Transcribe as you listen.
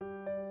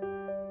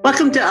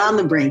Welcome to On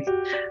the Brink,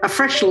 a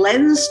fresh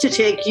lens to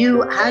take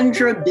you and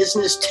your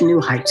business to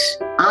new heights.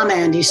 I'm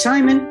Andy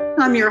Simon.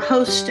 I'm your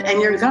host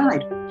and your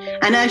guide.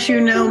 And as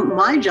you know,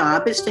 my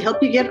job is to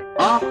help you get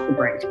off the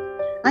brink.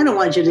 I don't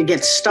want you to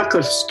get stuck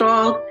or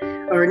stalled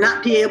or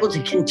not be able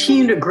to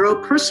continue to grow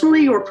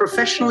personally or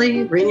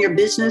professionally in your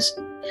business.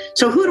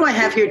 So who do I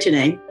have here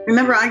today?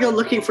 Remember, I go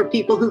looking for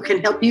people who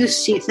can help you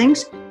see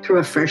things through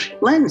a fresh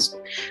lens.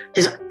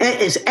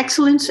 His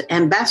Excellence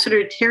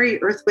Ambassador Terry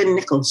Earthwind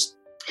Nichols.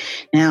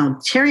 Now,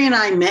 Terry and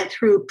I met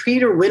through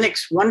Peter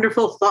Winick's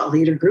wonderful thought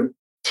leader group.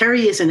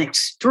 Terry is an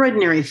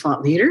extraordinary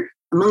thought leader,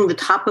 among the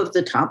top of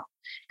the top.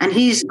 And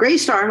he's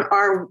graced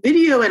our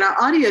video and our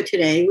audio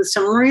today with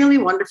some really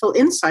wonderful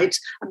insights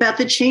about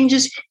the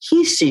changes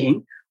he's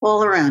seeing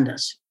all around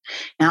us.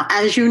 Now,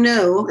 as you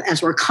know,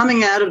 as we're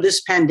coming out of this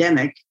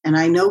pandemic, and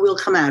I know we'll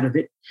come out of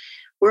it,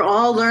 we're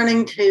all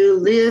learning to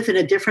live in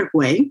a different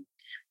way.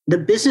 The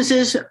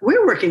businesses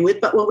we're working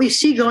with, but what we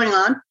see going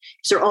on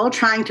is they're all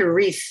trying to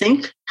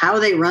rethink how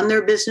they run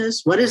their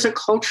business. What is a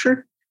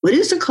culture? What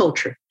is a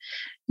culture?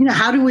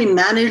 How do we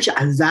manage,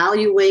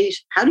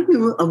 evaluate? How do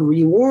you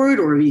reward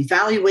or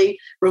evaluate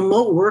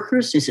remote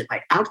workers? Is it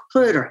by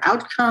output or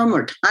outcome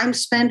or time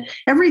spent?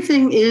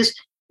 Everything is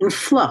in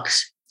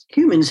flux.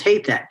 Humans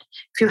hate that.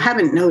 If you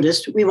haven't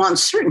noticed, we want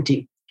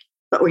certainty,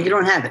 but you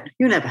don't have it.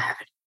 You never have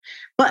it.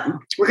 But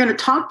we're going to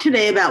talk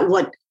today about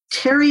what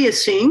Terry is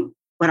seeing,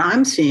 what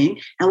I'm seeing,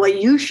 and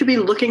what you should be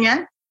looking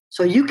at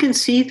so you can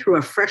see through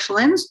a fresh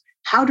lens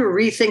how to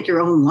rethink your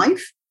own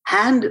life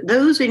and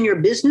those in your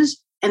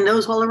business and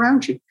those all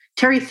around you.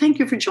 Terry, thank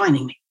you for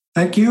joining me.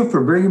 Thank you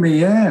for bringing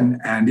me in,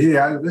 Andy.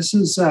 This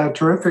is a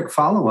terrific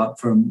follow-up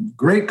from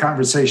great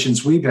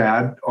conversations we've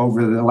had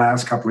over the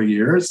last couple of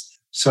years.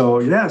 So,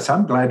 yes,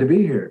 I'm glad to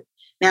be here.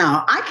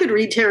 Now, I could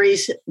read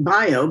Terry's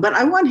bio, but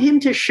I want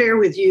him to share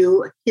with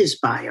you his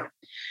bio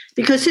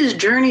because his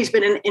journey's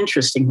been an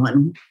interesting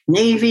one.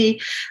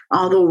 Navy,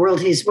 all the work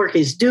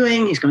he's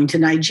doing. He's going to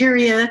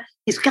Nigeria.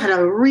 He's got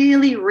a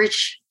really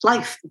rich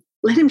life.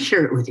 Let him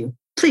share it with you,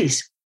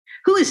 please.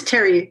 Who is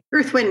Terry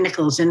Earthwind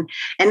Nichols? And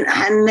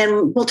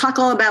then we'll talk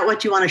all about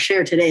what you want to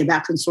share today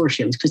about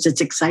consortiums because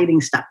it's exciting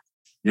stuff.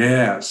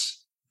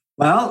 Yes.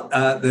 Well,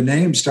 the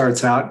name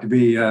starts out to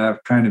be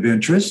kind of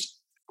interest.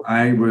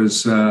 I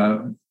was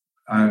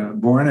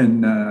born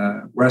in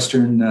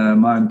western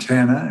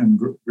Montana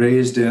and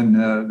raised in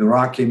the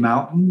Rocky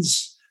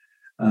Mountains.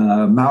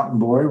 Mountain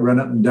boy, run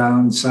up and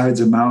down sides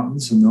of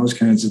mountains and those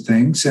kinds of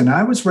things. And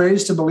I was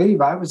raised to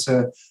believe I was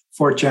a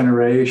fourth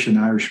generation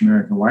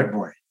Irish-American white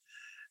boy.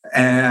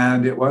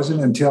 And it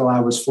wasn't until I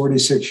was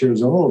 46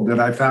 years old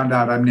that I found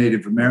out I'm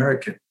Native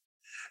American.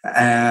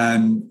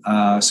 And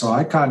so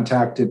I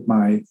contacted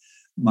my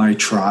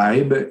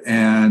tribe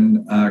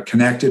and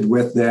connected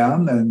with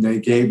them. And they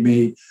gave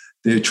me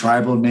the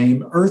tribal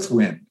name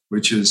Earthwind,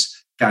 which is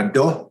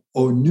Gado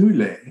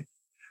Onule,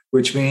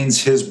 which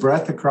means his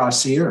breath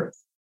across the earth.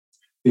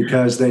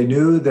 Because they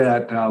knew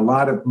that a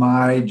lot of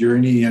my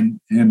journey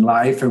in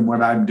life and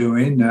what I'm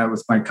doing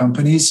with my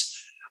companies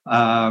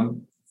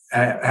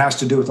has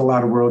to do with a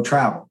lot of world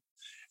travel.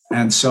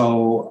 And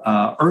so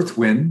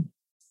Earthwind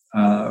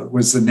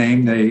was the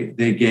name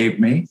they gave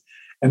me.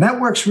 And that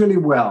works really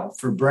well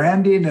for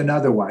branding and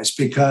otherwise,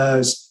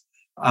 because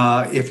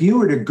if you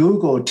were to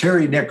Google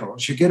Terry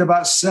Nichols, you get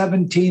about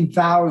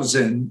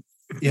 17,000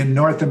 in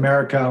North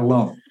America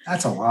alone.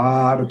 That's a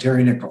lot of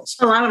Terry Nichols.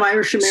 A lot of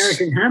Irish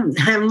American.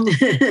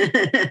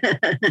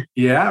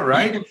 Yeah,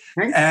 right.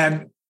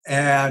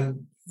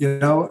 And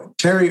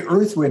Terry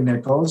Earthwind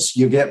Nichols,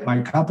 you get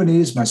my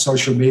companies, my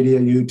social media,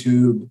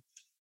 YouTube,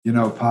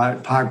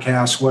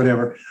 podcasts,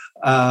 whatever.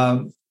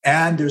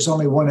 And there's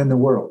only one in the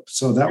world.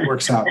 So that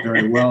works out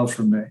very well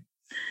for me.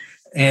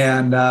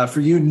 And for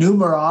you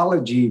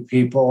numerology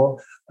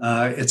people,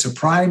 it's a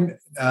prime,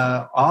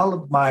 all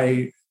of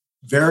my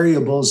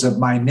variables of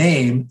my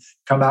name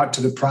come out to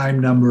the prime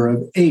number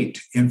of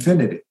 8,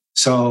 infinity.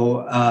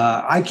 So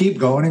I keep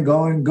going and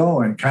going and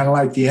going, kind of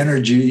like the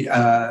energy,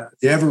 the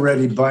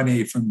ever-ready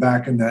bunny from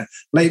back in the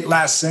late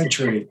last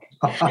century.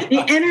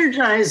 The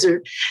Energizer.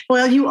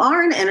 Well, you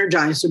are an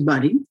Energizer,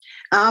 buddy.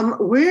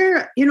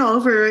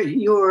 Over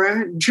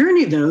your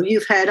journey, though,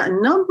 you've had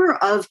a number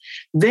of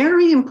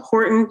very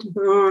important,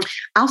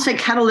 I'll say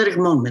catalytic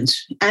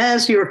moments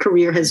as your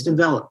career has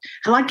developed.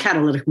 I like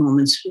catalytic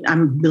moments.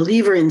 I'm a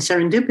believer in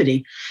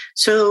serendipity.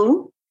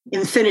 So,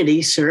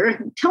 Infinity, sir,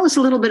 tell us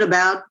a little bit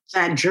about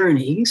that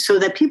journey so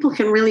that people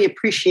can really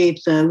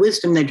appreciate the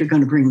wisdom that you're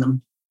going to bring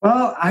them.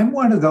 Well, I'm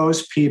one of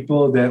those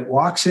people that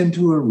walks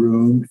into a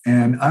room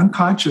and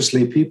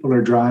unconsciously people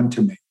are drawn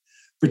to me,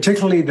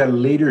 particularly the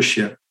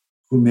leadership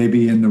who may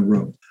be in the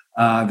room.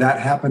 That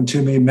happened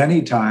to me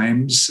many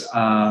times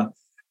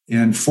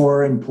in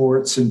foreign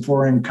ports in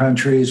foreign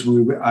countries.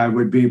 I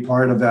would be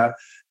part of a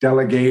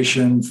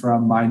delegation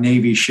from my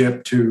Navy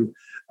ship to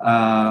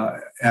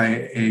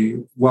a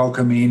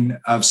welcoming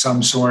of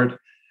some sort.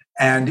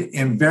 And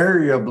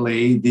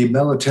invariably, the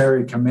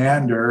military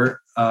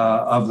commander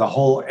of the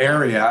whole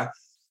area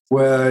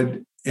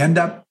would end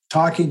up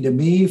talking to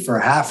me for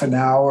half an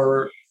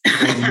hour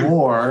or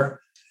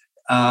more,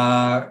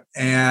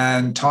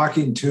 and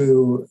talking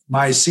to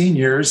my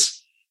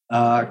seniors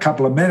a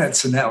couple of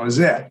minutes, and that was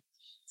it.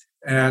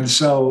 And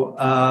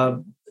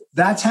so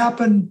that's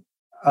happened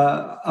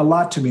a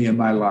lot to me in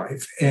my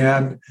life.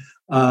 And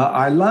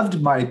I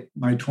loved my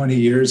 20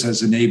 years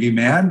as a Navy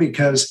man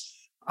because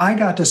I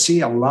got to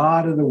see a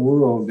lot of the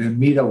world and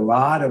meet a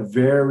lot of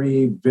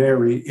very,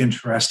 very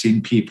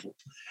interesting people.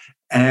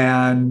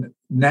 And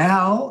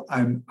now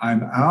I'm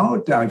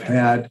out. I've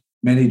had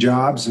many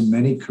jobs and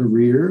many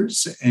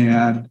careers,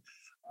 and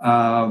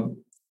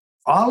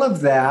all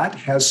of that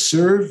has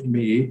served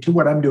me to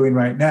what I'm doing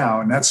right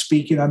now, and that's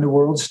speaking on the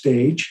world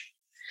stage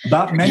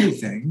about many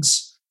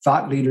things,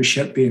 thought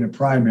leadership being a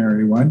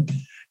primary one.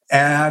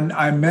 And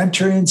I'm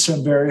mentoring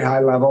some very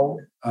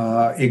high-level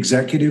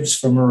executives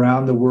from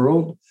around the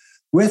world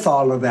with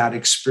all of that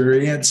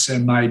experience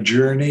and my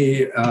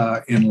journey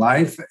in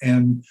life.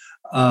 And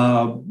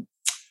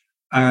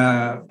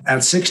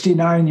at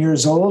 69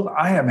 years old,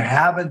 I am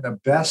having the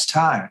best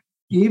time.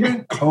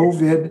 Even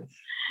COVID,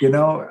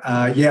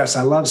 yes,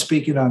 I love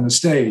speaking on the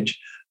stage,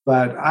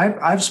 but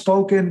I've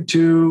spoken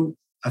to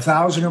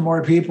 1,000 or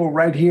more people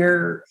right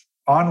here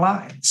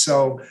online.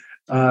 So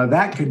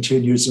that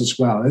continues as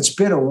well. It's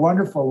been a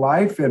wonderful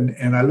life,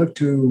 and I look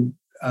to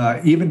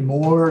even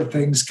more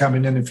things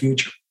coming in the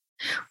future.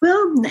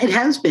 Well, it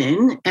has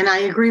been, and I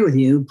agree with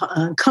you.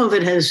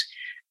 COVID has,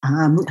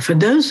 for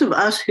those of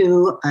us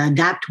who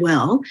adapt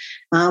well,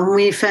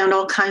 we found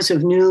all kinds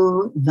of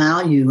new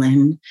value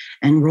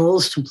and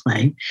roles to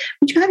play.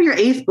 But you have your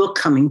 8th book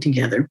coming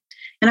together,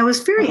 and I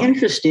was very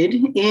interested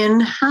in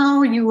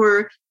how you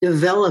were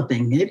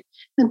developing it.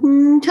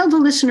 And tell the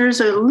listeners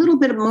a little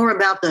bit more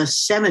about the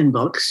 7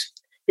 books,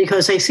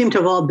 because they seem to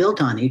have all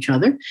built on each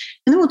other. And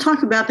then we'll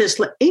talk about this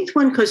 8th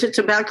one because it's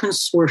about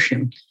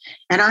consortium.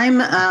 And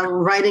I'm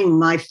writing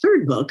my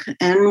 3rd book,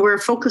 and we're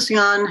focusing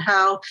on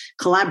how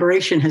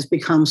collaboration has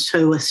become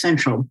so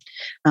essential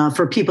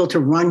for people to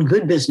run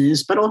good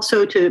business, but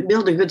also to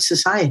build a good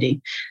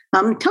society.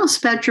 Tell us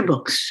about your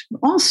books,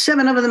 all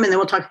 7 of them, and then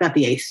we'll talk about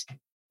the 8th.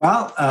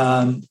 Well,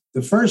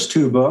 the first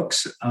 2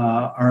 books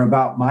are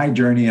about my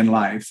journey in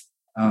life.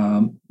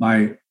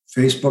 My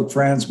Facebook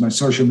friends, my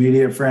social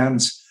media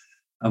friends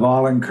have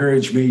all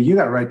encouraged me, you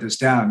got to write this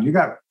down. You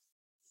got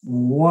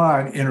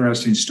one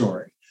interesting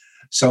story.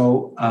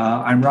 So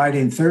I'm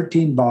writing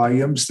 13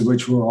 volumes,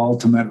 which will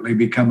ultimately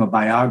become a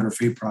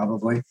biography,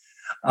 probably,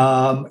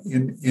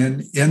 in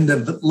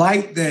the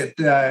light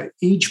that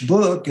each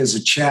book is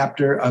a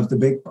chapter of the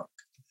big book.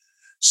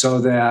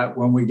 So that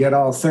when we get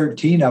all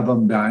 13 of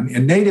them done,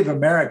 in Native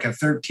America,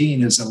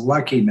 13 is a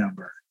lucky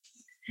number,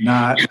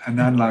 not an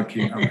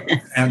unlucky number.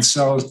 And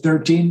so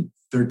 13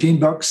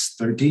 books,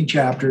 13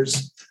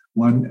 chapters,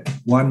 one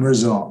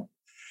result.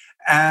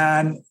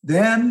 And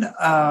then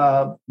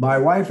my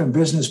wife and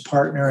business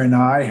partner and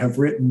I have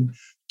written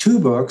 2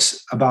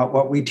 books about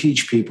what we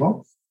teach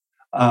people.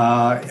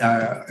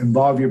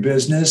 Involve your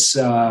business,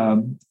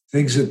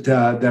 things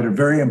that are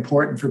very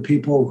important for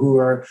people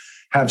who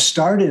have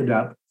started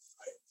up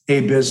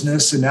a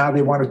business and now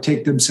they want to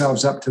take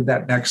themselves up to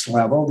that next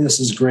level. This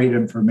is great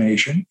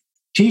information.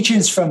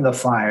 Teachings from the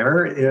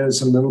Fire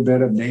is a little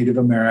bit of Native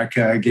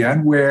America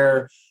again,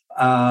 where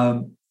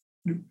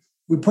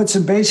we put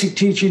some basic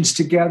teachings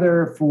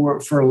together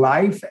for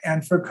life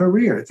and for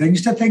career,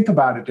 things to think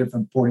about at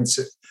different points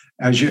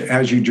as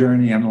you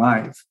journey in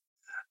life.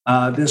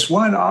 This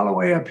one all the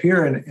way up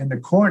here in the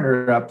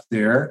corner up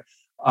there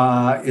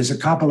is a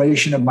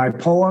compilation of my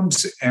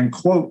poems and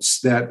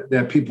quotes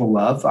that people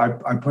love.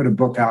 I put a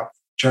book out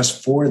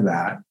just for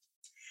that.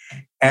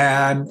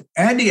 And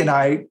Andy and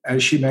I,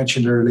 as she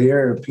mentioned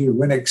earlier, Peter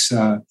Winnick's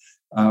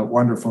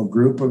wonderful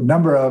group, a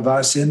number of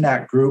us in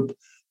that group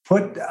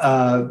put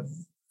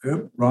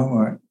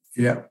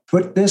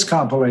put this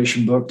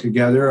compilation book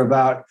together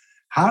about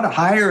how to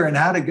hire and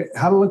how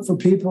to look for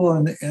people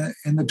in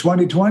the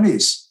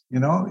 2020s.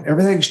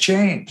 Everything's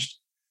changed.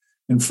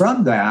 And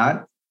from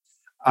that,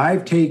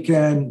 I've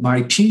taken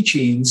my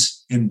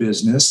teachings in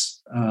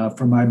business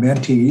from my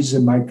mentees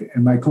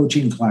and my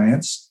coaching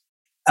clients,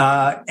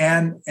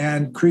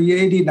 and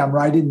creating. I'm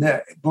writing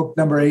the book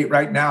number 8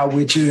 right now,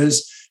 which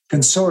is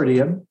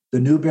Consortium: The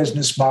New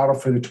Business Model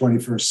for the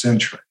 21st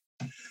Century.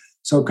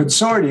 So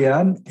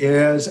Consortium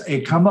is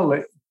a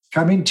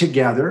coming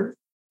together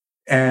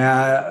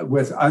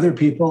with other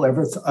people,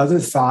 other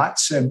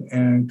thoughts,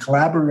 and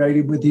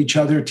collaborating with each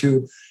other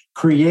to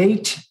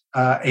create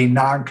a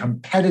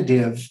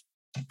non-competitive,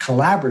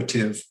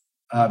 collaborative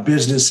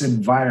business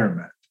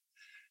environment.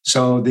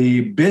 So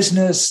the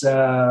business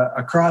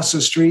across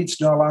the street's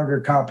no longer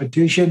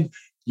competition.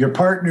 Your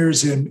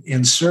partner's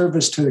in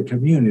service to the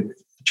community.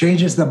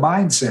 Changes the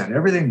mindset.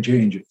 Everything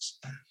changes.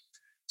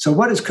 So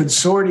what does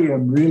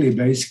Consortium really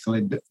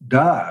basically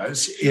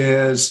does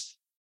is,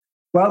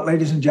 well,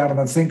 ladies and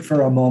gentlemen, think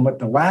for a moment,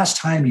 the last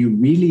time you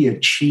really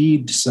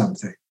achieved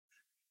something,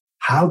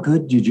 how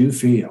good did you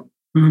feel?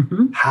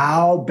 Mm-hmm.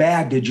 How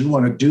bad did you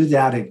want to do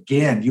that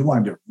again? You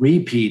wanted to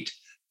repeat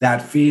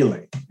that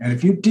feeling. And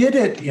if you did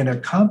it in a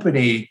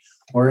company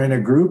or in a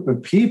group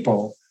of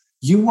people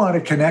you want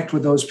to connect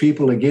with those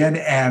people again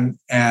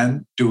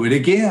and do it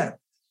again.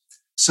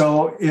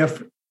 So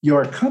if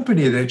your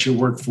company that you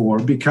work for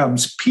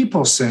becomes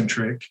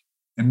people-centric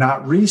and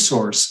not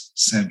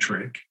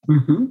resource-centric,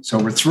 so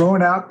we're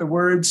throwing out the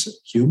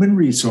words human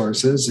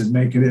resources and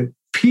making it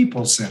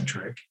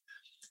people-centric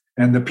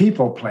and the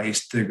people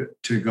place to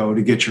go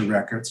to get your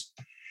records,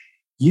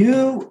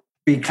 you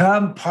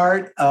become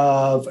part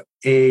of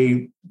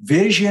a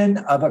vision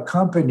of a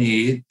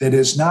company that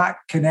is not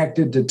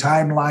connected to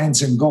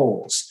timelines and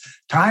goals.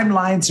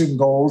 Timelines and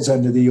goals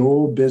under the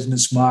old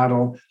business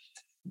model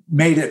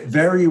made it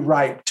very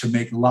ripe to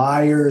make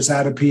liars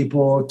out of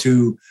people,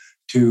 to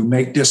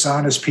make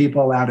dishonest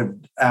people out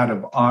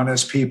of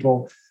honest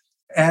people.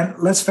 And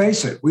let's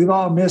face it, we've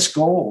all missed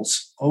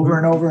goals over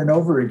and over and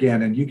over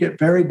again, and you get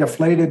very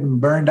deflated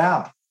and burned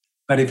out.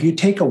 But if you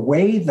take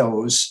away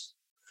those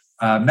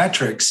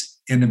metrics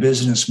in the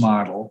business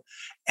model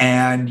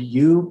and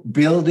you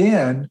build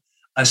in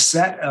a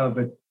set of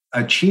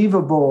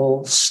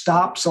achievable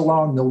stops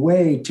along the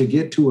way to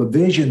get to a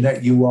vision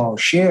that you all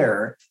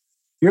share,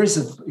 here's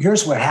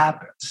what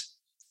happens.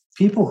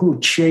 People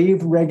who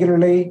shave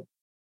regularly,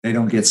 they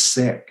don't get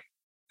sick.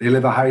 They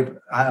live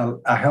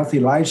a healthy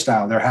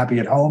lifestyle. They're happy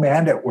at home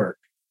and at work.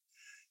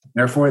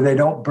 Therefore, they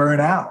don't burn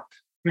out.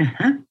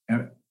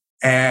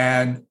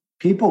 And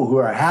people who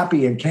are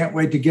happy and can't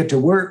wait to get to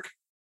work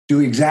do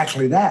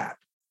exactly that.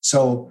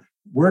 So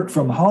work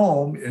from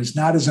home is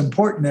not as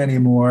important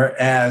anymore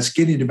as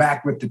getting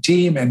back with the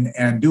team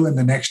and doing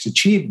the next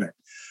achievement.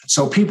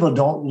 So people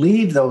don't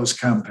leave those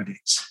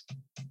companies.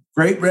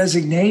 Great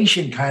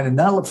resignation kind of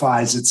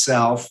nullifies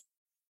itself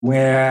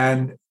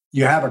when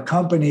you have a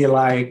company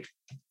like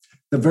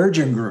the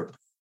Virgin Group.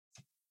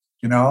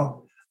 You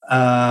know,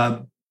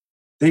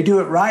 they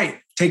do it right.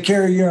 Take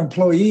care of your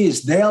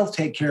employees. They'll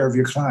take care of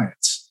your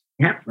clients.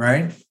 Yeah.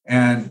 Right.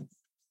 And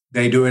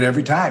they do it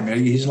every time.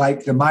 He's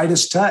like the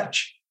Midas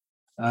touch.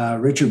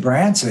 Richard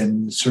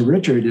Branson, Sir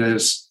Richard,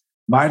 is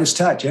Midas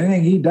touch.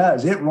 Anything he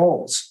does, it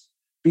rolls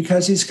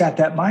because he's got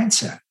that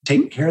mindset.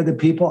 Take care of the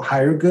people,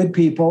 hire good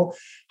people,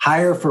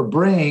 hire for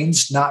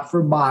brains, not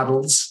for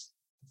models,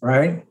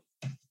 right?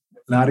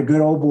 Not a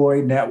good old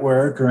boy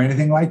network or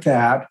anything like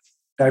that.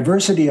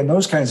 Diversity and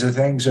those kinds of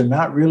things are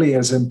not really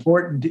as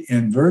important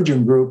in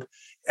Virgin Group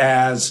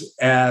as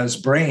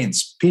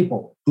brains,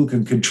 people who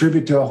can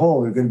contribute to a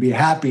whole. They're going to be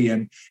happy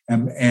and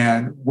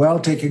well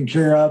taken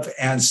care of,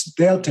 and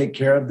they'll take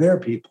care of their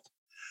people.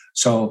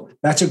 So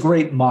that's a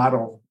great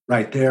model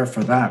right there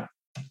for them.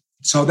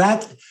 So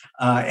that,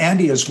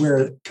 Andy, is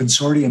where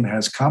Consortium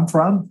has come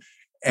from.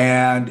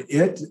 And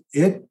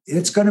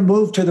it's going to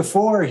move to the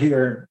fore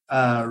here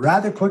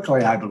rather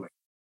quickly, I believe.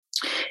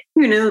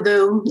 You know,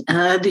 though,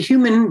 the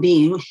human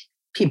being,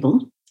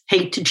 people,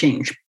 hate to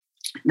change.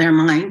 Their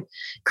mind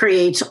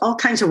creates all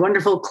kinds of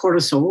wonderful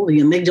cortisol. The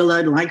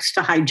amygdala likes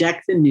to hijack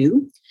the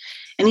new.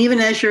 And even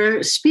as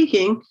you're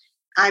speaking,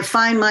 I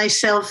find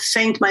myself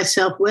saying to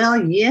myself,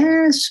 well,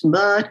 yes,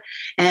 but,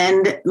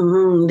 and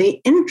the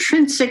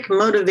intrinsic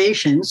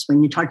motivations,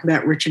 when you talk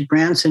about Richard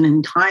Branson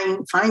and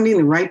finding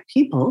the right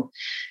people,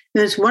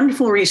 there's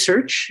wonderful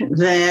research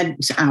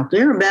that's out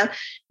there about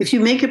if you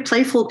make it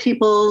playful,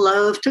 people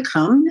love to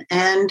come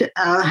and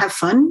have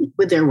fun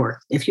with their work.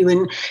 If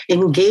you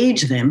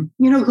engage them,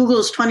 you know,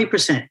 Google's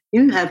 20%.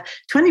 You have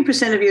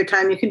 20% of your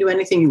time, you can do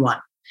anything you want.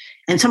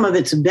 And some of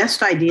its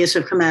best ideas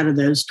have come out of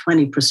those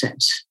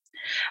 20%.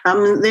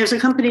 There's a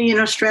company in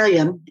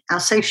Australia,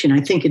 Alsatian,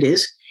 I think it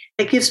is,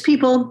 that gives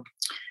people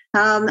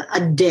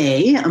a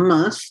day, a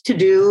month to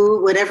do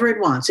whatever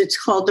it wants. It's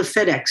called the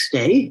FedEx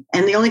Day.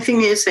 And the only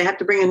thing is they have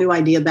to bring a new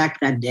idea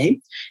back that day.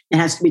 It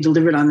has to be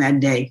delivered on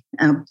that day.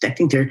 I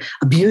think they're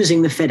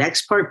abusing the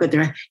FedEx part, but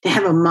they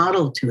have a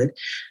model to it.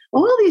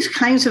 All these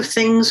kinds of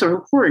things are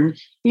important.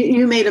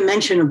 You made a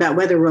mention about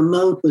whether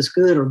remote was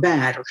good or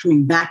bad or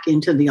coming back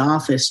into the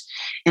office.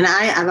 And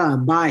I have a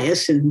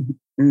bias, and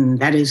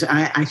that is,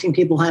 I think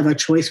people have a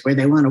choice where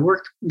they want to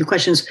work. The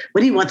question is,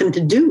 what do you want them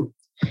to do?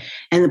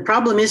 And the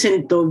problem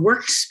isn't the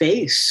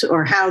workspace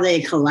or how they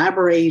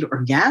collaborate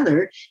or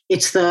gather.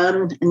 It's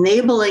the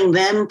enabling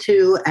them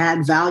to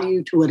add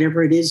value to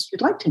whatever it is you'd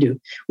like to do.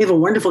 We have a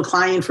wonderful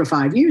client for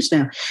 5 years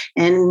now,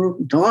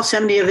 and all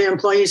 70 of their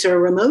employees are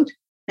remote,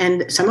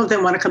 and some of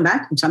them want to come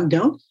back and some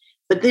don't.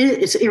 But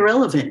it's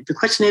irrelevant. The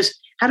question is,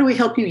 how do we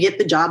help you get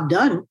the job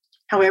done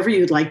however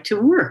you'd like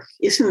to work?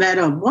 Isn't that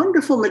a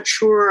wonderful,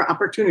 mature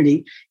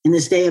opportunity in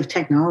this day of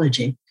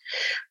technology?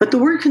 But the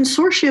word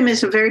consortium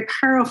is a very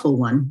powerful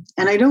one,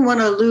 and I don't want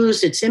to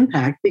lose its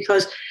impact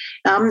because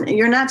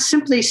you're not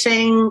simply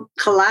saying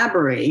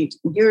collaborate.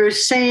 You're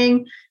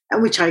saying,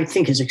 which I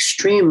think is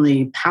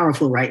extremely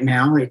powerful right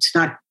now, it's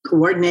not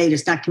coordinate,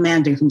 it's not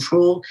command and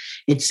control.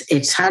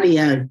 It's how do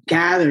you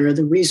gather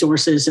the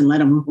resources and let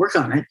them work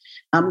on it.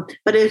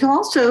 But it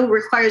also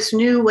requires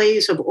new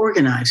ways of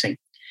organizing.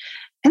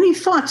 Any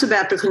thoughts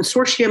about the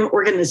consortium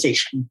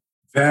organization?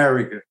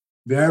 Very good.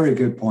 Very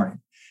good point.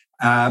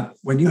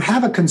 When you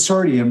have a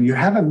consortium, you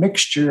have a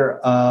mixture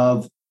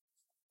of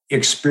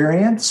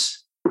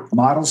experience,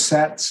 model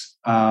sets,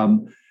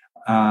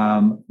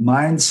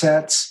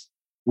 mindsets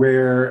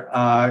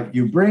where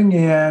you bring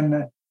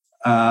in,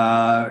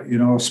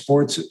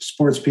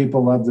 sports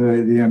people love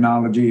the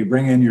analogy. You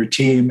bring in your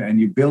team and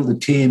you build a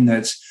team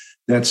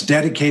that's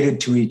dedicated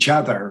to each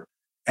other.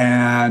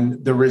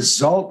 And the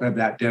result of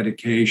that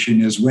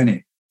dedication is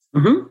winning.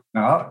 Mm-hmm.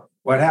 Now,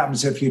 what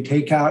happens if you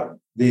take out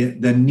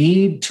the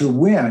need to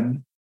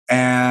win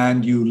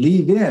and you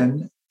leave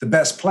in the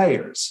best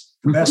players?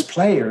 The best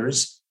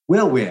players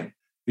will win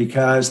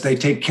because they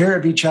take care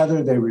of each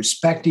other, they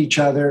respect each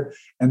other,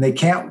 and they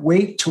can't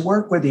wait to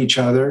work with each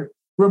other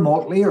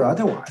remotely or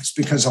otherwise,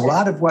 because a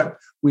lot of what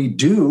we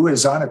do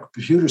is on a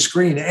computer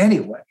screen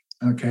anyway,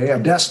 okay, a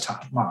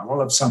desktop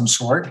model of some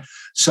sort.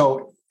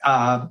 So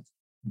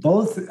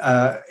both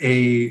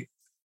a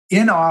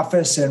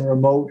in-office and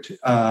remote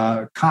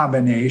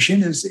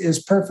combination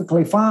is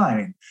perfectly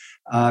fine.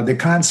 The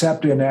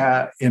concept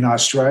in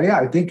Australia,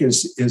 I think,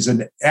 is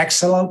an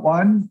excellent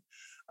one.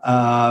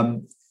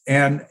 And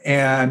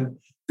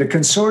the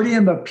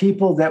consortium of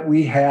people that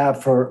we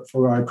have for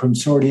our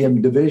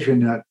consortium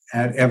division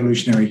at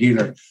Evolutionary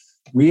Healer,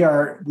 we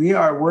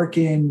are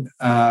working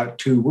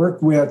to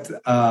work with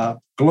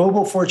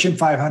global Fortune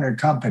 500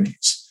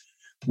 companies,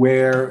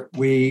 where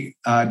we,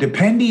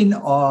 depending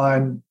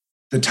on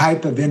the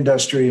type of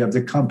industry of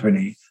the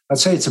company,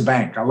 let's say it's a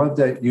bank. I love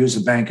to use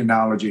a bank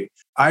analogy.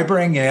 I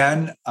bring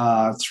in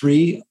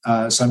 3,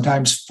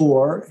 sometimes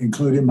 4,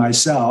 including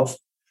myself,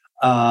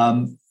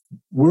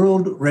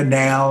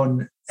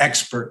 world-renowned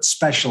experts,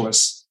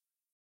 specialists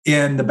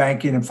in the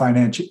banking and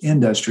financial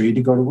industry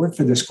to go to work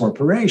for this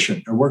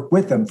corporation or work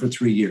with them for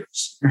 3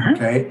 years. Mm-hmm.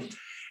 Okay.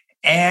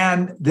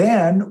 And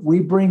then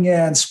we bring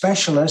in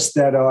specialists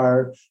that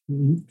are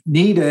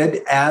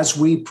needed as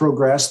we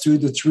progress through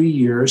the 3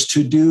 years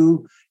to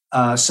do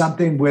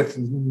something with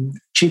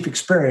chief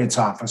experience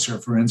officer,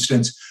 for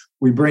instance.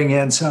 We bring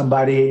in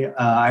somebody,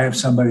 I have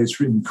somebody that's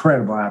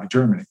incredible out of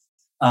Germany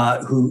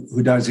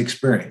who does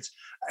experience.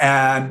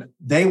 And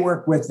they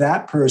work with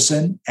that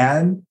person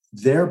and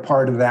they're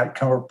part of that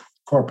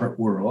corporate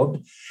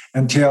world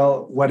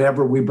until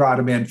whatever we brought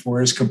them in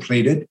for is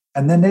completed.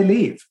 And then they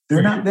leave.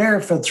 They're not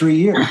there for 3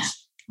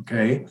 years.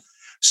 Okay.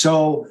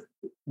 So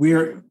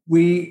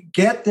we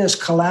get this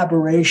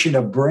collaboration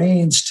of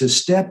brains to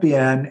step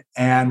in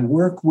and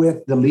work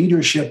with the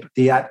leadership,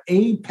 the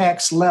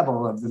apex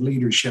level of the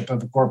leadership of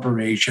the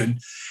corporation,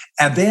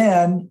 and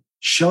then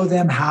show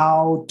them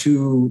how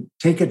to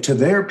take it to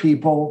their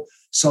people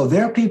so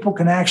their people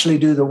can actually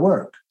do the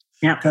work.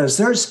 Yeah. Because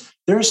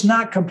there's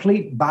not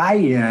complete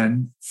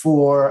buy-in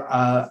for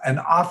an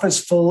office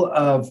full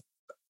of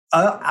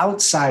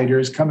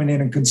outsiders coming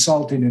in and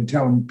consulting and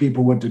telling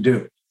people what to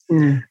do.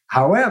 Mm.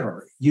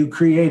 However, you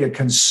create a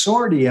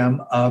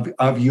consortium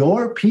of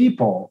your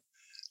people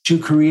to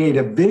create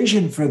a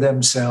vision for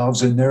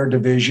themselves in their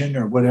division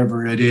or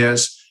whatever it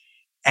is,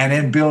 and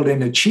then build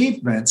in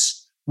achievements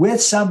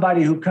with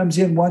somebody who comes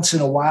in once in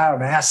a while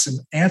and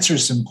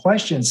answers some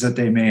questions that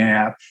they may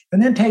have,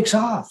 and then takes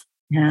off.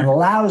 Yeah. And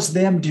allows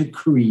them to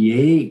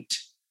create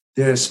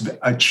this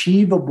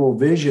achievable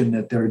vision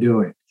that they're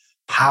doing.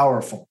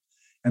 Powerful.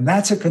 And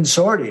that's a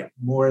consortium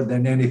more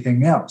than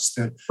anything else.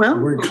 The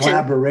word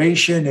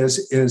collaboration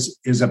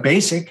is a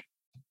basic,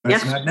 but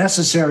It's not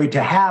necessary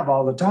to have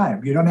all the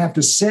time. You don't have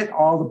to sit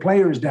all the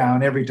players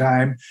down every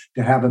time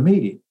to have a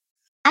meeting.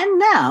 And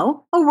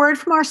now, a word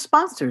from our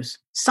sponsors,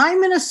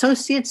 Simon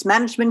Associates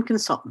Management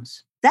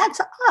Consultants. That's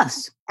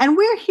us. And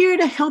we're here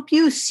to help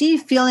you see,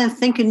 feel, and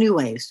think in new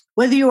ways.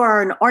 Whether you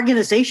are an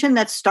organization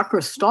that's stuck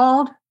or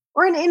stalled,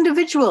 or an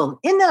individual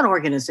in that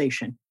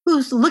organization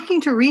who's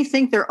looking to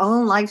rethink their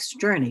own life's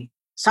journey,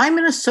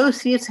 Simon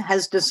Associates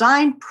has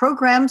designed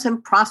programs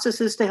and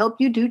processes to help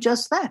you do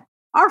just that.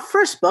 Our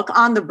first book,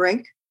 On the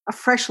Brink, A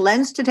Fresh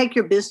Lens to Take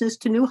Your Business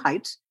to New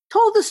Heights,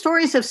 told the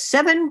stories of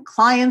 7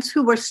 clients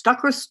who were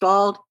stuck or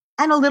stalled,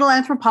 and a little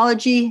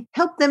anthropology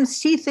helped them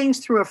see things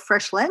through a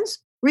fresh lens,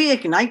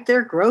 reignite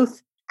their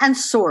growth, and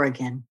soar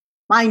again.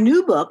 My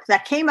new book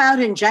that came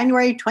out in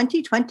January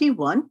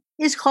 2021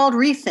 is called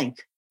Rethink,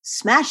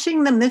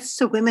 Smashing the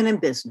Myths of Women in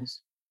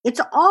Business.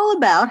 It's all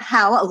about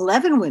how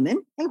 11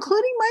 women,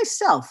 including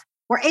myself,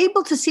 were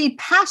able to see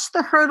past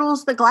the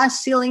hurdles, the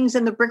glass ceilings,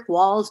 and the brick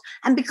walls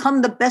and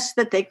become the best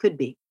that they could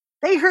be.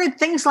 They heard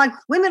things like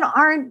women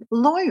aren't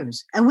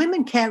lawyers and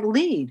women can't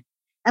lead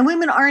and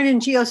women aren't in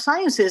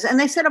geosciences. And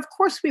they said, of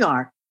course we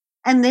are.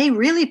 And they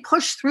really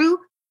pushed through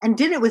and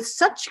did it with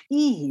such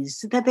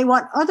ease that they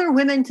want other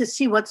women to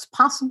see what's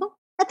possible.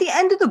 At the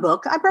end of the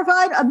book, I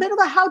provide a bit of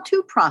a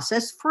how-to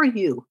process for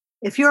you.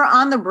 If you're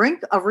on the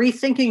brink of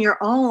rethinking your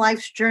own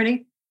life's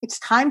journey, it's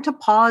time to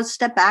pause,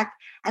 step back,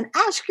 and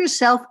ask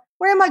yourself,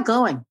 where am I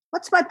going?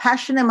 What's my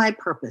passion and my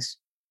purpose?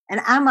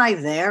 And am I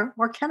there,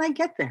 or can I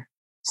get there?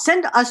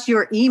 Send us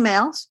your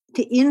emails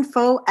to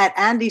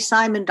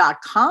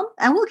info@andysimon.com,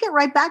 and we'll get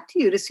right back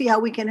to you to see how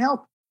we can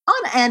help.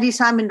 On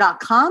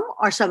andysimon.com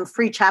are some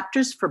free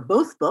chapters for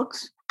both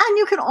books, and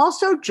you can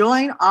also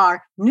join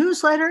our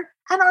newsletter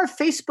and our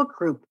Facebook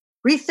group,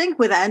 Rethink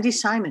with Andy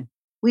Simon.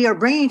 we are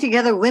bringing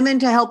together women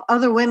to help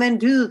other women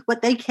do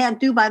what they can't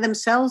do by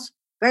themselves,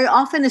 very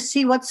often to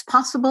see what's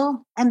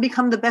possible and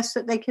become the best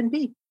that they can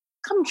be.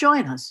 Come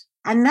join us.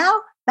 And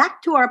now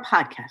back to our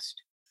podcast.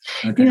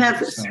 Okay, you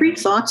have three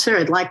thoughts there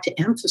I'd like to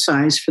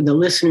emphasize for the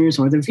listeners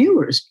or the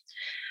viewers.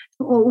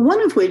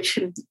 One of which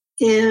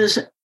is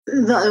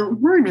the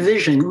word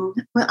vision.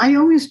 I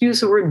always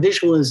use the word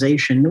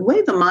visualization. The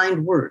way the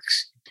mind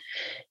works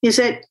is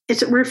that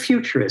we're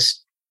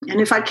futurists. And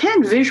if I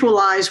can't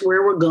visualize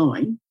where we're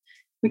going,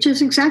 which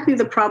is exactly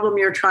the problem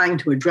you're trying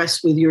to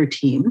address with your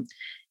team,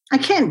 I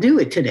can't do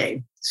it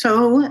today.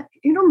 So,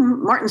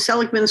 Martin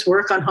Seligman's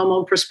work on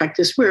Homo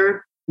Prospectus,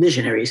 we're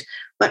visionaries,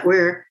 but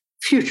we're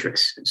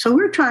futurists. So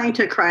we're trying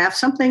to craft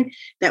something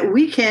that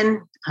we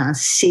can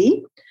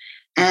see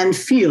and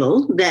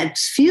feel that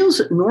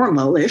feels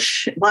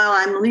normal-ish while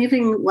I'm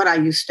leaving what I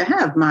used to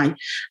have. My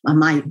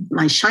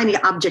shiny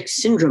object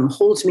syndrome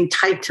holds me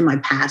tight to my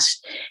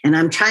past, and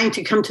I'm trying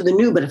to come to the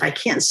new, but if I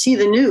can't see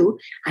the new,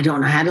 I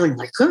don't know how to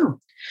let go.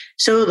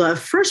 So the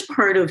first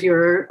part of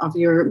your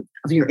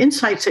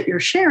insights that you're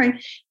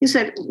sharing is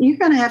that you're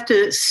going to have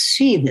to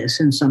see this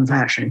in some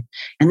fashion.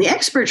 And the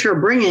experts you're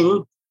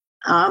bringing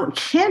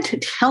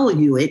can't tell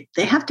you it.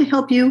 They have to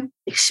help you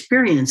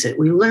experience it.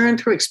 We learn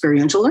through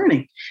experiential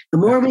learning. The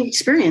more we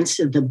experience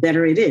it, the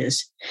better it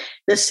is.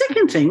 The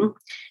second thing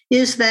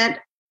is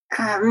that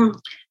one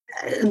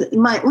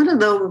of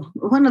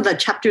the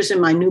chapters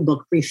in my new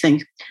book,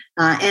 Rethink,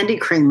 Andy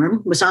Kramer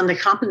was on the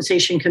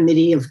compensation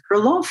committee of her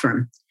law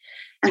firm.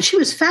 And she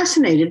was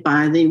fascinated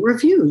by the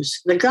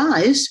reviews. The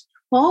guys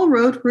all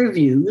wrote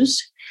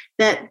reviews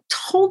that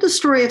told the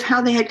story of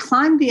how they had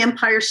climbed the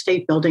Empire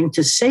State Building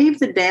to save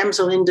the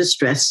damsel in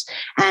distress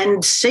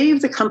and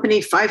save the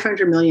company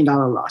 $500 million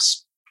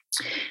loss.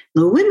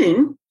 The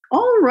women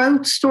all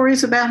wrote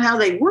stories about how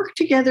they worked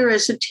together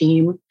as a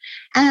team,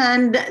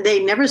 and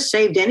they never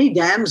saved any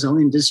damsel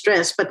in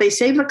distress, but they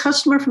saved a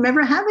customer from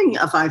ever having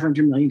a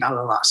 $500 million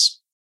loss.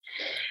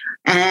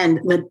 And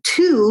the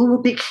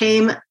two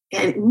became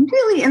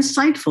really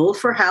insightful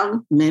for how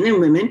men and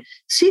women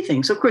see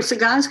things. Of course, the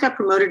guys got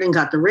promoted and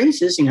got the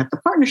raises and got the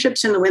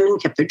partnerships, and the women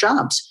kept their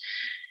jobs.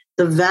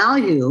 The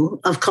value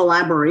of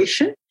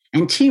collaboration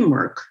and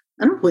teamwork,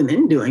 and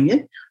women doing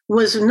it,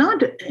 was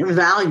not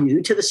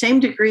valued to the same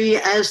degree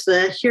as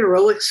the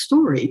heroic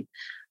story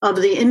of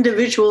the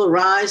individual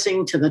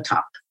rising to the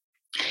top.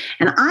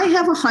 And I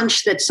have a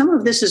hunch that some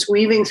of this is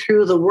weaving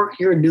through the work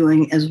you're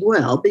doing as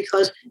well,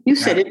 because you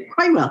said it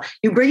quite well.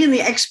 You bring in the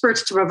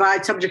experts to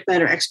provide subject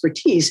matter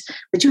expertise,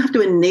 but you have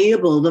to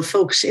enable the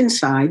folks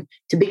inside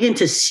to begin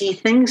to see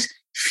things,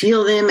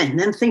 feel them, and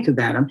then think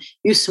about them.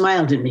 You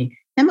smiled at me.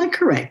 Am I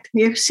correct?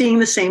 You're seeing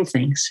the same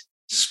things.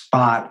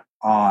 Spot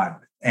on,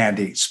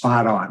 Andy,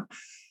 spot on.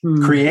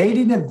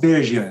 Creating a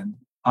vision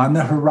on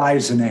the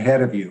horizon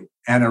ahead of you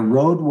and a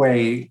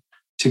roadway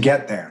to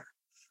get there,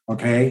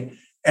 okay?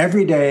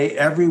 Every day,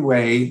 every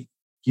way,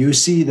 you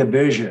see the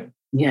vision.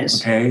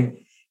 Yes.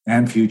 Okay.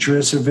 And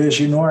futurists are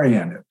vision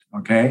oriented.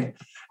 Okay.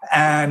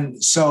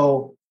 And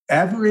so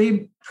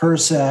every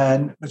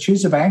person, let's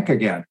use a bank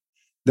again.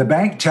 The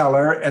bank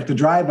teller at the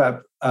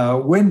drive-up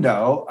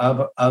window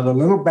of a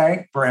little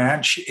bank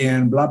branch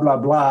in blah, blah,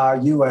 blah,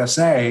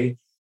 USA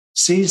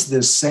sees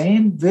the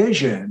same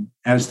vision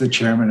as the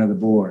chairman of the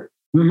board.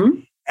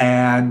 Mm-hmm.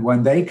 And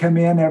when they come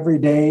in every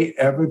day,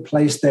 every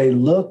place they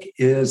look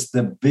is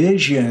the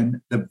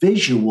vision, the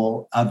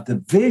visual of the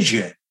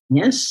vision.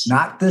 Yes.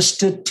 Not the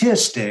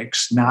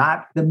statistics,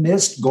 not the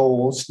missed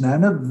goals,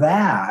 none of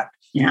that.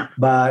 Yeah.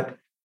 But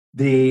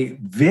the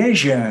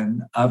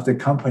vision of the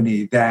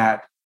company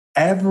that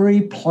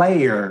every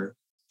player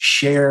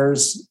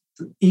shares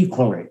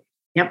equally.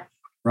 Yep.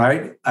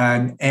 Right.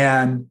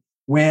 And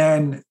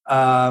when,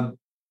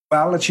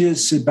 well, let's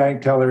use the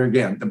bank teller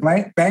again. The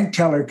bank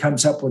teller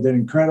comes up with an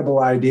incredible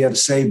idea to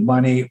save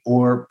money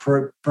or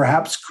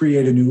perhaps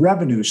create a new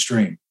revenue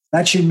stream.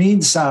 That should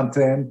mean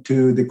something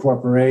to the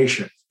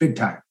corporation, big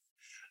time.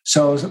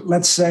 So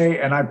let's say,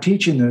 and I'm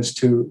teaching this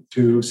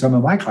to some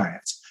of my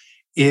clients,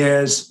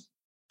 is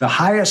the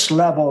highest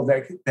level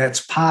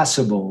that's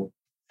possible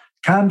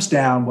comes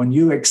down when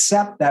you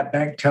accept that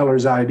bank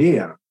teller's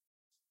idea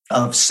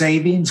of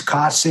savings,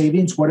 cost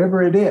savings,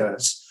 whatever it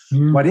is.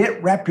 What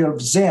it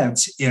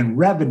represents in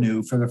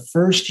revenue for the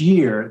first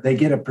year, they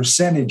get a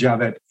percentage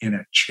of it in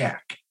a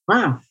check.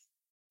 Wow.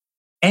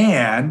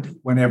 And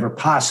whenever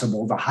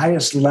possible, the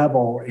highest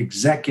level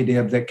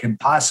executive that can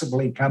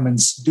possibly come and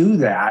do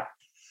that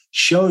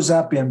shows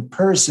up in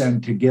person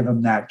to give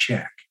them that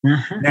check.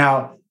 Uh-huh.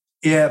 Now,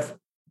 if,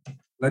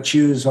 let's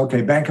use,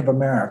 Bank of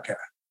America,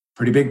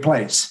 pretty big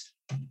place.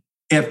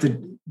 If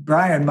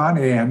Brian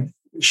Moynihan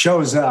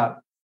shows up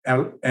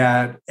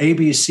at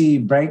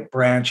ABC bank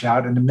branch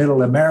out in the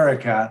middle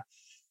America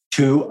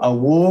to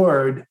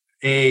award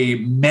a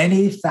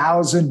many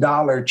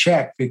 $1,000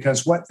 check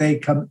because what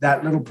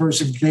that little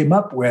person came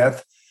up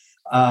with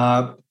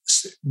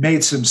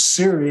made some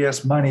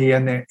serious money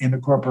in the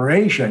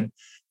corporation.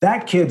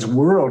 That kid's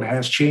world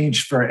has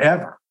changed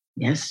forever.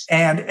 Yes.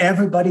 And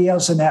everybody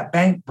else in that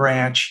bank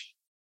branch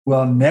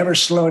will never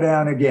slow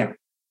down again.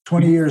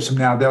 20 years from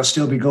now, they'll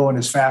still be going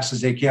as fast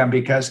as they can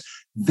because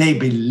they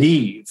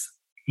believe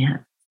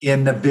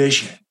in the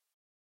vision.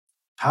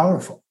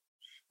 Powerful.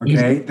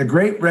 Okay. The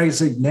Great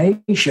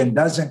Resignation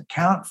doesn't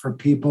count for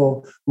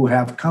people who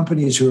have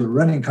companies, who are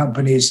running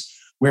companies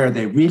where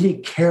they really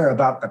care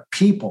about the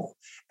people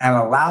and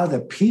allow the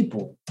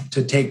people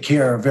to take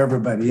care of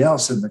everybody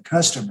else and the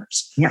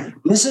customers. Yeah.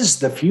 This is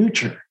the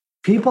future.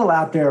 People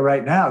out there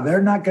right now,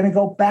 they're not going to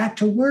go back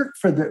to work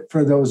for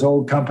those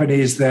old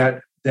companies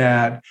that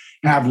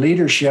have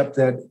leadership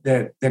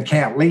that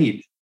can't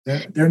lead.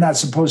 They're not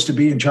supposed to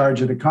be in charge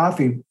of the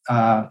coffee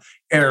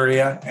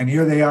area, and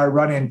here they are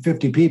running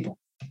 50 people.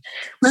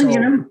 Well,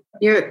 so,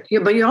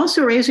 but you're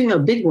also raising a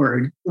big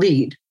word,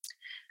 lead.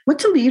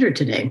 What's a leader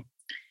today?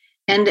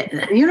 And,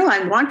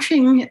 I'm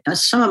watching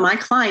some of my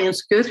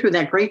clients go through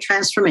that great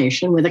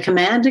transformation where the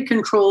command and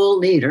control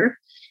leader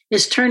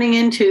is turning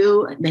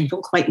into, they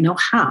don't quite know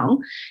how,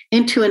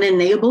 into an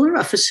enabler,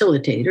 a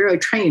facilitator, a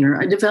trainer,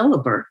 a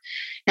developer,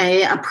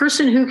 a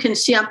person who can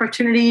see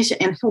opportunities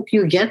and help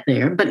you get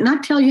there, but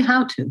not tell you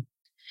how to.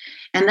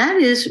 And that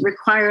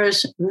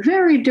requires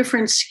very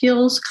different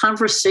skills,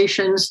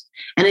 conversations.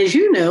 And as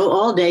you know,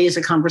 all day is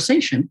a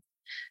conversation.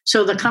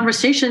 So the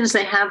conversations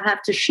they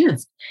have to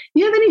shift.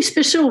 Do you have any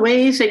special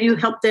ways that you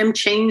help them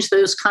change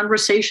those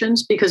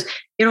conversations? Because,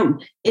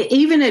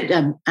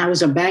 even I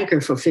was a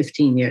banker for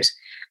 15 years,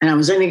 and I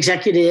was an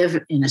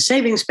executive in a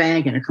savings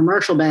bank and a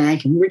commercial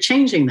bank, and we were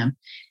changing them.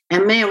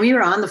 And man, we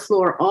were on the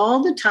floor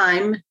all the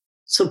time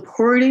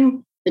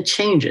supporting the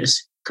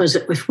changes. Because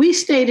if we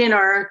stayed in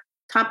our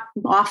top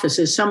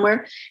offices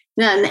somewhere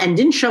and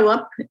didn't show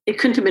up, it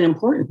couldn't have been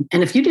important.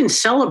 And if you didn't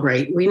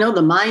celebrate, we know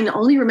the mind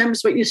only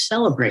remembers what you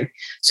celebrate.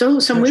 So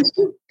some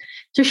wisdom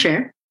to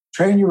share.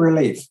 Train your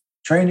relief,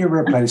 train your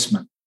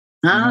replacement.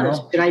 That's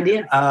a good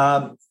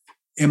idea.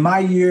 In my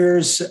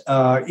years,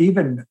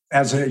 even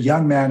as a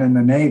young man in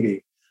the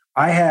Navy,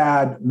 I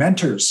had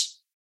mentors.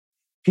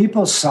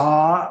 People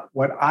saw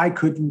what I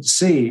couldn't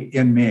see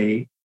in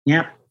me,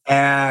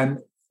 and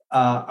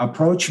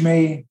approached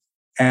me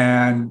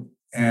and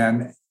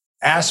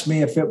asked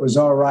me if it was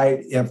all right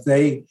if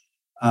they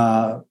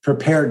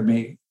prepared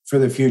me for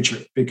the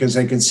future, because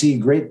they could see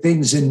great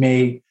things in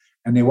me,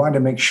 and they wanted to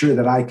make sure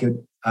that I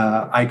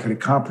could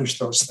accomplish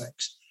those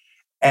things.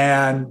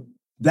 And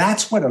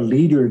that's what a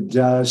leader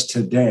does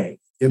today.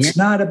 It's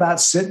not about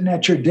sitting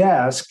at your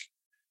desk,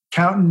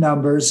 counting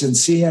numbers and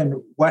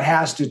seeing what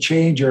has to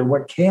change or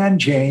what can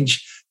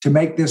change to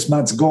make this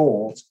month's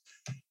goals.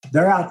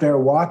 They're out there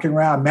walking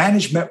around,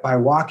 management by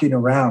walking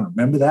around.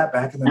 Remember that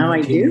back in the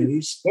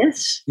 1980s?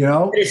 Yes.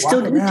 Walk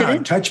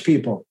around, touch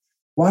people.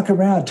 Walk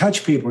around,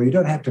 touch people. You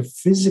don't have to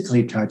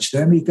physically touch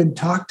them. You can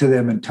talk to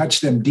them and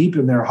touch them deep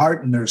in their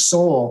heart and their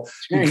soul,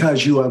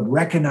 because you have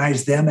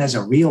recognized them as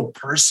a real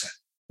person.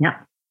 Yeah.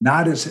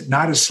 Not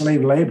as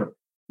slave labor.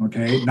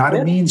 Okay. Not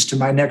a means to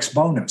my next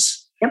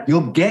bonus. Yep.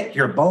 You'll get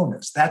your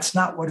bonus. That's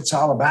not what it's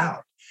all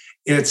about.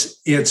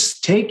 It's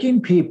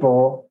taking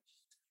people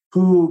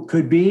who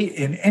could be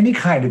in any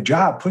kind of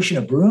job, pushing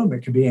a broom, it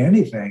could be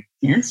anything,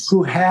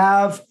 who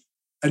have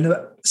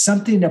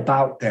something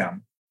about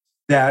them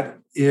that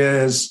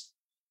is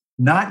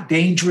not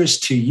dangerous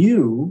to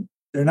you.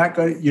 You're not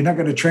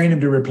going to train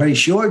them to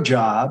replace your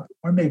job,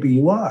 or maybe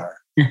you are.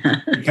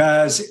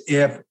 Because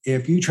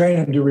if you train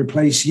them to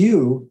replace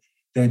you,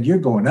 then you're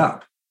going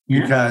up.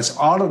 Because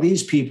all of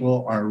these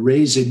people are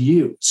raising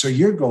you. So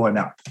you're going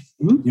up.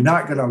 Mm-hmm. You're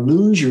not going to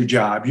lose your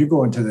job. You're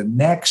going to the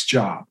next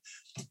job.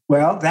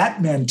 Well,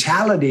 that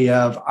mentality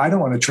of, I don't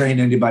want to train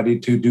anybody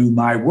to do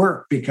my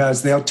work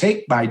because they'll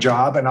take my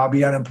job and I'll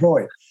be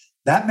unemployed.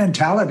 That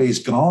mentality is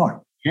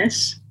gone.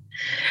 Yes,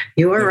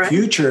 you are right.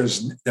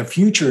 The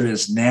future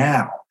is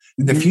now.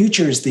 And the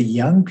future is the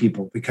young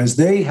people, because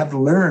they have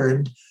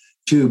learned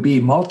to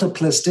be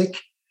multiplistic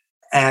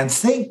and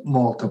think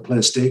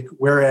multiplistic,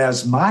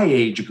 whereas my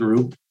age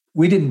group,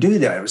 we didn't do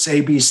that. It was A,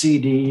 B, C,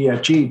 D, E,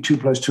 F, G, 2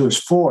 + 2 is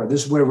 4.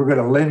 This is where we're going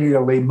to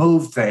linearly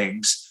move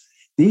things.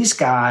 These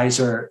guys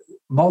are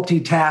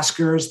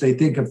multitaskers. They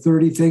think of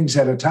 30 things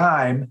at a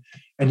time.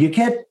 And you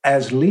get,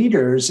 as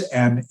leaders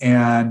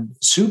and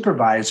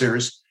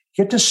supervisors,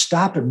 get to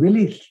stop and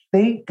really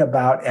think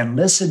about and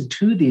listen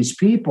to these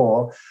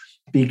people,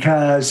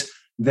 because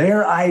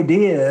their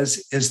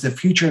ideas is the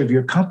future of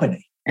your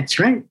company. That's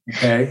right.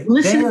 Okay.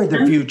 They're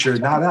the future,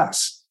 not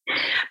us.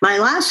 My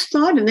last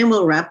thought, and then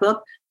we'll wrap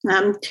up.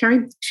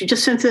 Terry, she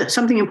just said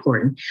something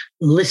important.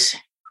 Listen.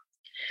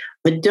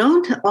 But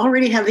don't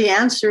already have the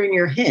answer in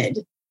your head.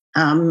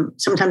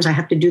 Sometimes I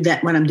have to do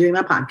that when I'm doing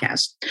my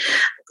podcast.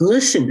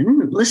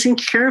 Listen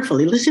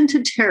carefully. Listen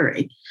to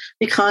Terry,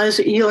 because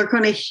you're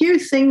going to hear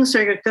things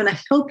that are going to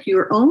help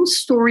your own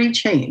story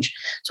change.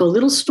 So a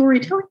little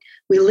storytelling.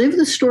 We live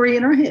the story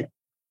in our head.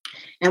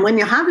 And when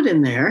you have it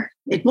in there,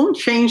 it won't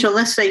change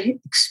unless they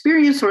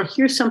experience or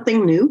hear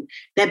something new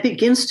that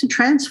begins to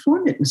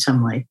transform it in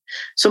some way.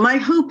 So my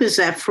hope is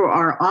that for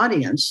our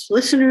audience,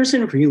 listeners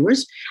and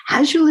viewers,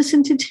 as you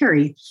listen to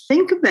Terry,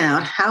 think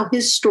about how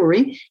his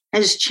story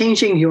is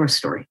changing your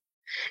story.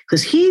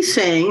 Because he's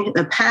saying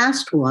the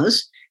past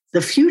was,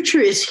 the future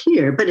is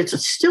here, but it's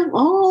still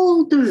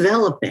all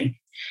developing.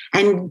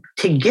 And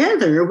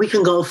together we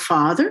can go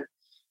farther,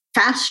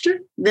 faster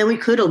than we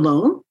could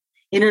alone.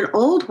 In an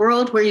old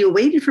world where you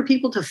waited for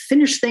people to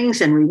finish things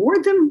and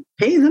reward them,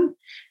 pay them,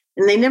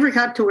 and they never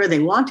got to where they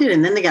wanted,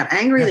 and then they got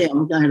angry, they had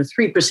a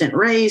 3%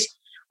 raise.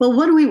 Well,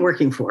 what are we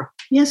working for?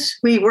 Yes,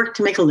 we work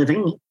to make a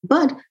living,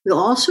 but we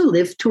also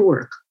live to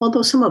work,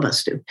 although some of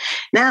us do.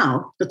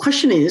 Now, the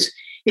question is,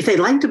 if they'd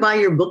like to buy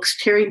your books,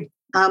 Terry,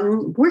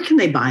 where can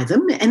they buy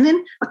them? And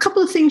then a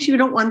couple of things you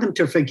don't want them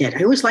to forget.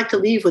 I always like to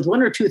leave with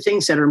one or two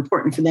things that are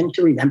important for them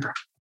to remember.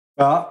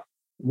 Well,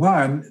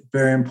 one,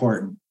 very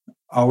important.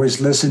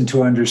 Always listen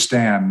to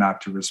understand,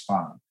 not to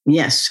respond.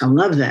 Yes, I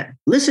love that.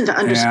 Listen to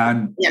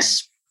understand.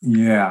 Yes.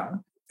 Yeah.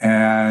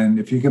 And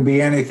if you can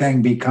be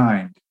anything, be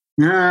kind.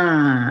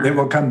 It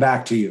will come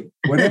back to you.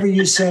 Whatever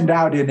you send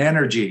out in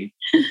energy,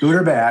 good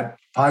or bad,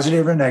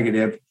 positive or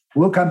negative,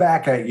 will come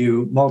back at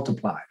you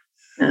multiplied.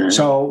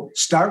 So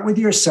start with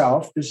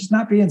yourself. This is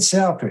not being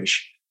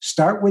selfish.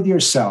 Start with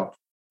yourself,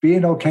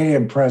 being okay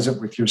and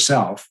present with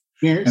yourself.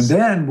 Yes. And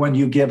then when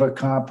you give a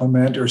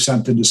compliment or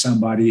something to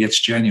somebody,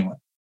 it's genuine.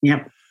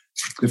 Yep.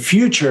 The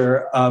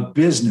future of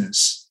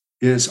business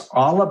is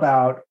all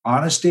about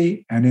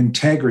honesty and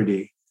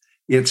integrity.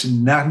 It's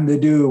nothing to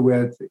do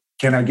with,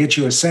 can I get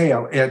you a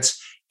sale? It's,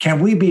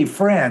 can we be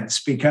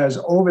friends? Because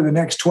over the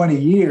next 20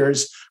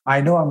 years,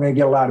 I know I'm going to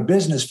get a lot of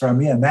business from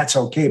you, and that's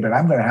okay, but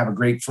I'm going to have a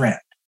great friend.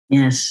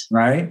 Yes.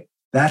 Right?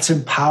 That's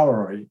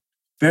empowering,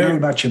 very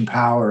much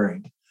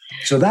empowering.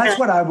 So that's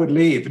what I would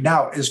leave.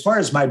 Now, as far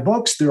as my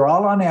books, they're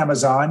all on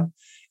Amazon.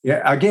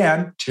 Yeah,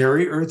 again,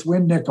 Terry Earth,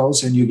 Wind,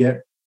 Nichols, and you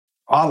get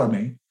all of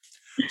me.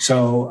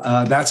 So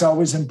that's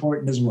always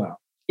important as well.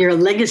 Your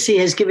legacy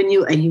has given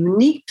you a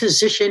unique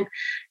position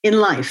in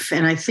life.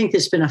 And I think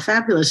it's been a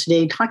fabulous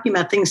day talking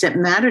about things that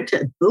matter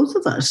to both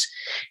of us,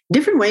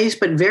 different ways,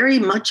 but very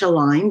much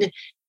aligned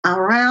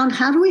around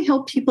how do we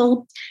help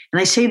people? And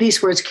I say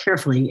these words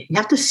carefully. You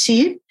have to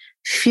see it,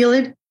 feel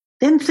it,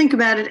 then think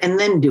about it, and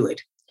then do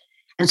it.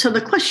 And so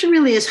the question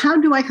really is, how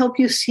do I help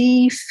you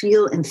see,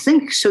 feel, and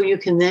think so you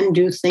can then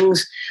do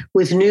things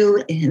with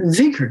new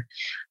vigor?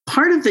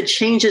 Part of the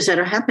changes that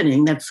are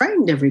happening that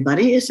frightened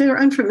everybody is they're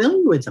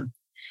unfamiliar with them.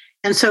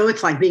 And so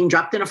it's like being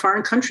dropped in a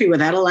foreign country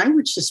without a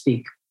language to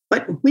speak.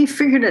 But we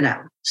figured it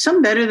out,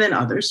 some better than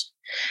others.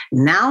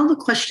 Now the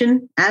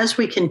question, as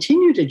we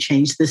continue to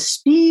change, the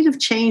speed of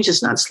change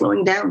is not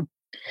slowing down.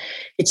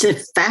 It's a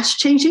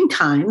fast-changing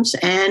times,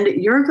 and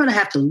you're going to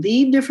have to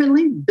lead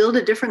differently, build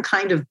a different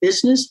kind of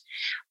business.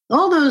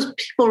 All those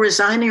people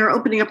resigning are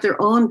opening up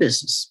their own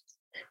business.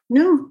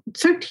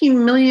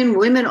 13 million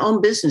women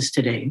own business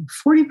today,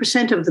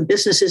 40% of the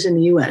businesses in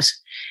the U.S.,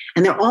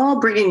 and they're all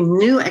bringing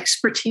new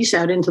expertise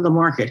out into the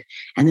market.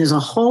 And there's a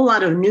whole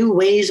lot of new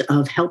ways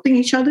of helping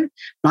each other,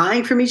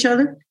 buying from each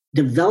other,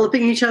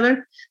 developing each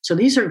other. So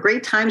these are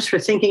great times for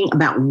thinking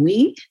about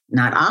we,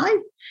 not I,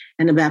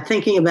 and about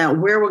thinking about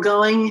where we're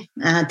going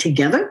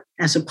together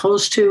as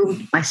opposed to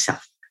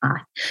myself.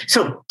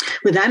 So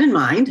with that in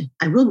mind,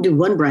 I will do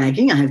one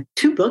bragging. I have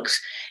 2 books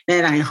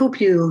that I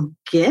hope you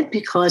get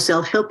because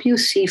they'll help you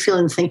see, feel,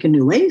 and think in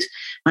new ways.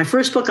 My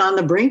first book, On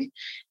the Brink,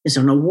 is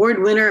an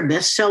award winner,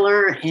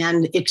 bestseller,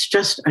 and it's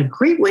just a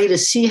great way to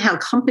see how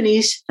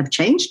companies have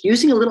changed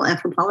using a little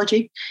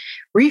anthropology.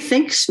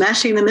 Rethink,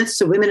 Smashing the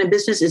Myths of Women in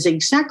Business is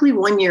exactly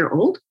 1 year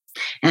old,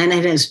 and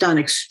it has done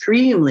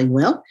extremely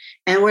well.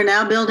 And we're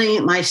now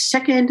building my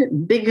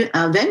second big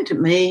event,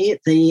 May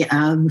the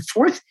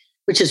 4th,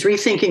 which is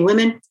Rethinking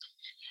Women.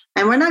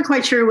 And we're not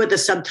quite sure what the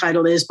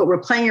subtitle is, but we're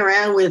playing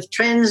around with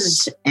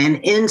trends and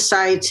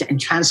insights and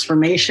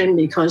transformation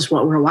because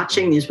what we're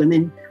watching is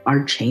women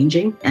are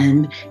changing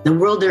and the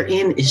world they're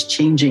in is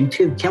changing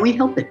too. Can we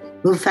help it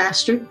move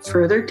faster,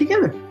 further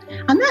together?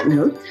 On that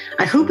note,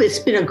 I hope it's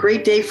been a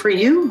great day for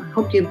you. I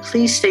hope you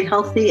please stay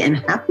healthy and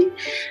happy.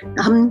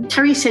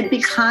 Terry said, be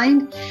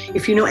kind.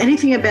 If you know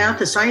anything about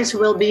the science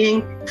of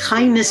well-being,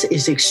 kindness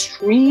is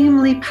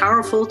extremely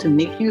powerful to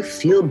make you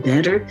feel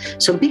better.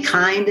 So be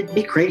kind,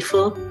 be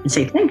grateful, and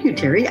say, thank you,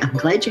 Terry. I'm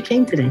glad you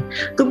came today.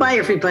 Goodbye,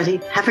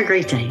 everybody. Have a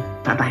great day.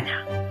 Bye-bye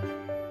now.